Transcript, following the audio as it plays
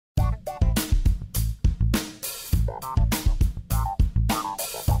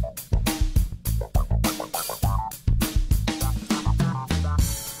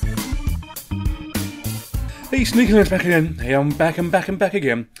Hey, sneekylinux back again. Hey, I'm back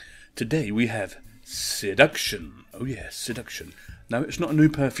again. Today we have Siduction. Oh yeah, Siduction. No, it's not a new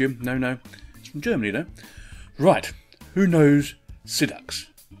perfume. No. It's from Germany though. Right, who knows Sidux?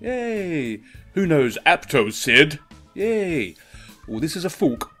 Yay! Who knows aptosid? Yay! Well, this is a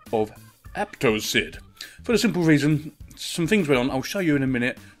fork of aptosid. For the simple reason, some things went on, I'll show you in a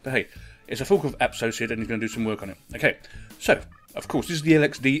minute, but hey, it's a fork of aptosid and he's going to do some work on it. Okay, so, of course, this is the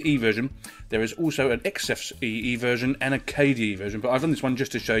lxde version. There is also an xfce version and a KDE version, but I've done this one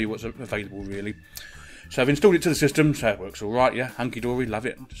just to show you what's available, really. So I've installed it to the system, so it works alright, yeah, hunky-dory, love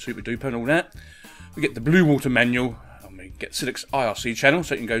it, super duper and all that. We get the Blue Water manual, and we get Sidux IRC channel,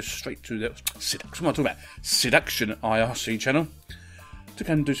 so you can go straight to the Sidux, what am I talking about? Siduction IRC channel, to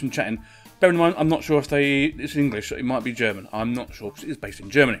go and do some chatting. Bear in mind, I'm not sure if it's in English, so it might be German, I'm not sure, because it is based in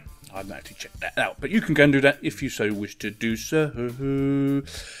Germany. I haven't actually checked that out, but you can go and do that if you so wish to do so.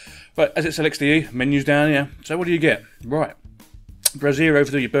 But as it's LXDE, menus down here, so what do you get? Right, browse here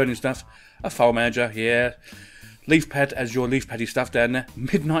over your burning stuff, a file manager, yeah, LeafPad as your LeafPaddy stuff down there,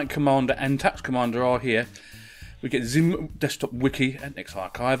 Midnight Commander and Tux Commander are here. We get Zim Desktop Wiki and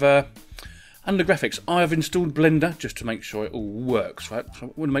X-Archiver. Under graphics, I have installed Blender just to make sure it all works, right? So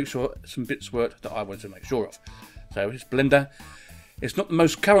I want to make sure some bits work that I want to make sure of. So it's Blender. It's not the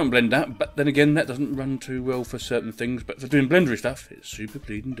most current Blender, but then again, that doesn't run too well for certain things. But for doing blendery stuff, it's super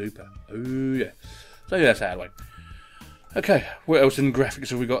bleeding duper. Oh yeah. So yeah, that's out of the way. Okay, what else in graphics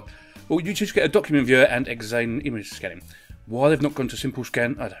have we got? Well, you just get a document viewer and Xane image scanning. Why they've not gone to simple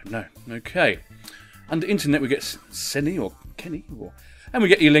scan, I don't know. Okay. Under internet, we get Senny or Kenny, and we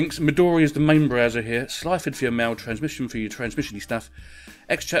get your links. Midori is the main browser here. Slifered for your mail, transmission for your transmission-y stuff.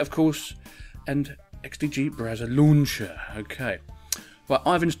 XChat, of course, and XDG browser launcher. Okay. Well,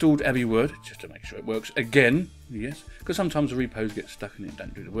 I've installed Abbey Word just to make sure it works again. Yes, because sometimes the repos get stuck and it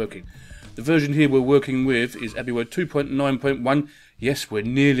don't do the working. The version here we're working with is Abbey Word 2.9.1. Yes, we're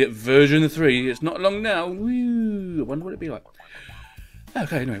nearly at version 3. It's not long now. Woo! I wonder what it'd be like.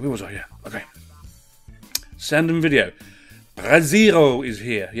 Okay, anyway, where was I? Yeah, okay. Sound and video. Brazero is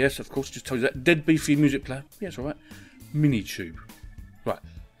here. Yes, of course, just told you that. Dead Beefy music player. Yes, alright. Minitube. Right.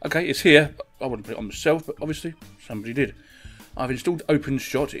 Okay, it's here. I wouldn't put it on myself, but obviously somebody did. I've installed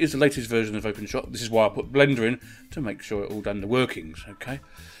OpenShot. It is the latest version of OpenShot. This is why I put Blender in, to make sure it all done the workings. Okay.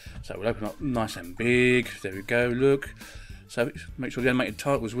 So we'll open up nice and big. There we go, look. So make sure the animated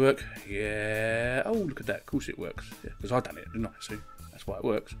titles work. Yeah. Oh, look at that. Of course it works. Yeah, because I've done it, didn't I? See? That's why it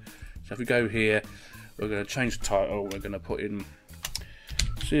works. So if we go here, we're going to change the title. We're going to put in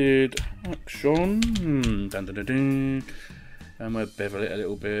Siduction. Dun, dun, dun, dun. And we'll bevel it a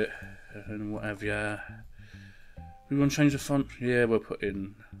little bit. And what have you. We want to change the font? Yeah, we'll put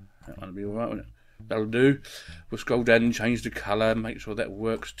in. That one will be alright, won't it? That'll do. We'll scroll down and change the colour, make sure that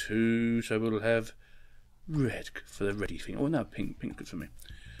works too. So we'll have red for the ready thing. Oh no, pink. Pink's good for me.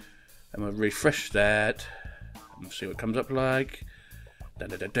 And we'll refresh that. And we'll see what it comes up like. Da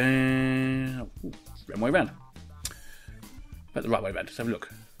da da da. Ooh, wrong way around. But the right way around. Let's have a look.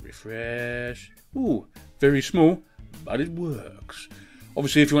 Refresh. Ooh, very small, but it works.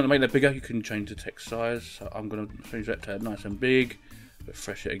 Obviously, if you want to make that bigger, you can change the text size. So I'm going to change that to nice and big.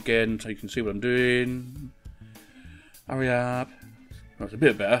 Refresh it again so you can see what I'm doing. Hurry up. Well, it's a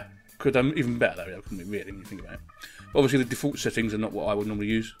bit better. Could have done even better though, couldn't be really when you think about it. But obviously, the default settings are not what I would normally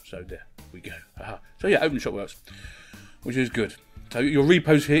use. So there we go. Aha. So yeah, OpenShot works, which is good. So your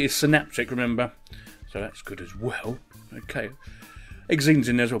repos here is Synaptic, remember. So that's good as well. Okay. Xane's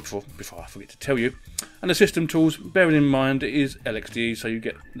in there as well before I forget to tell you. And the system tools, bearing in mind it is LXDE, so you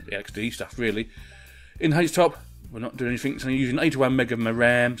get the LXDE stuff really. In HTOP, we're not doing anything, so you're using 81 meg of my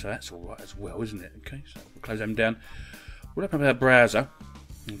RAM, so that's alright as well, isn't it? Okay, so we'll close them down. We'll open up our browser.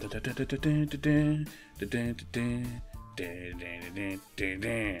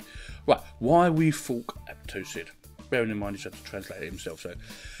 Right, why we fork aptosid? Bearing in mind he's had to translate it himself, so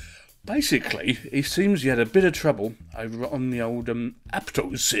basically, it seems he had a bit of trouble over on the old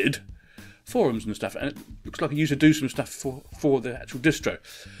aptosid forums and stuff, and it looks like he used to do some stuff for the actual distro.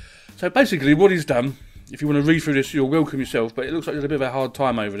 So basically, what he's done, if you want to read through this, you're welcome yourself, but it looks like there's a bit of a hard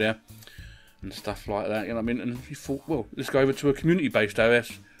time over there and stuff like that, you know what I mean? And he thought, well, let's go over to a community-based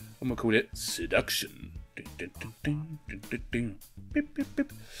OS, and we'll call it Siduction.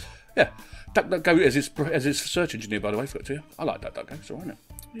 Yeah, DuckDuckGo as its search engineer, by the way, forgot to you. I like DuckDuckGo, it's alright, isn't it?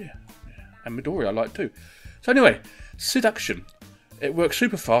 Yeah, and Midori I like too. So anyway, Siduction. It works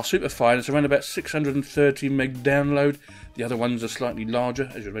super fast, super fine. It's around about 630 meg download. The other ones are slightly larger,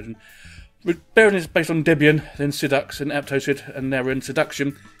 as you imagine. Bearing is based on Debian, then Sidux and aptosid, and now we're in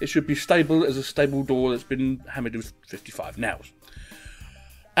Siduction. It should be stable as a stable door that's been hammered with 55 nails.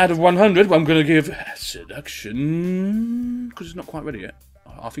 Out of 100, I'm going to give Siduction, because it's not quite ready yet.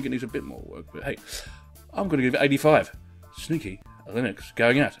 I think it needs a bit more work, but hey, I'm going to give it 85. Sneaky Linux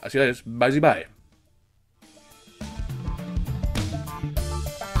going out. I see you later. Bye. Bye.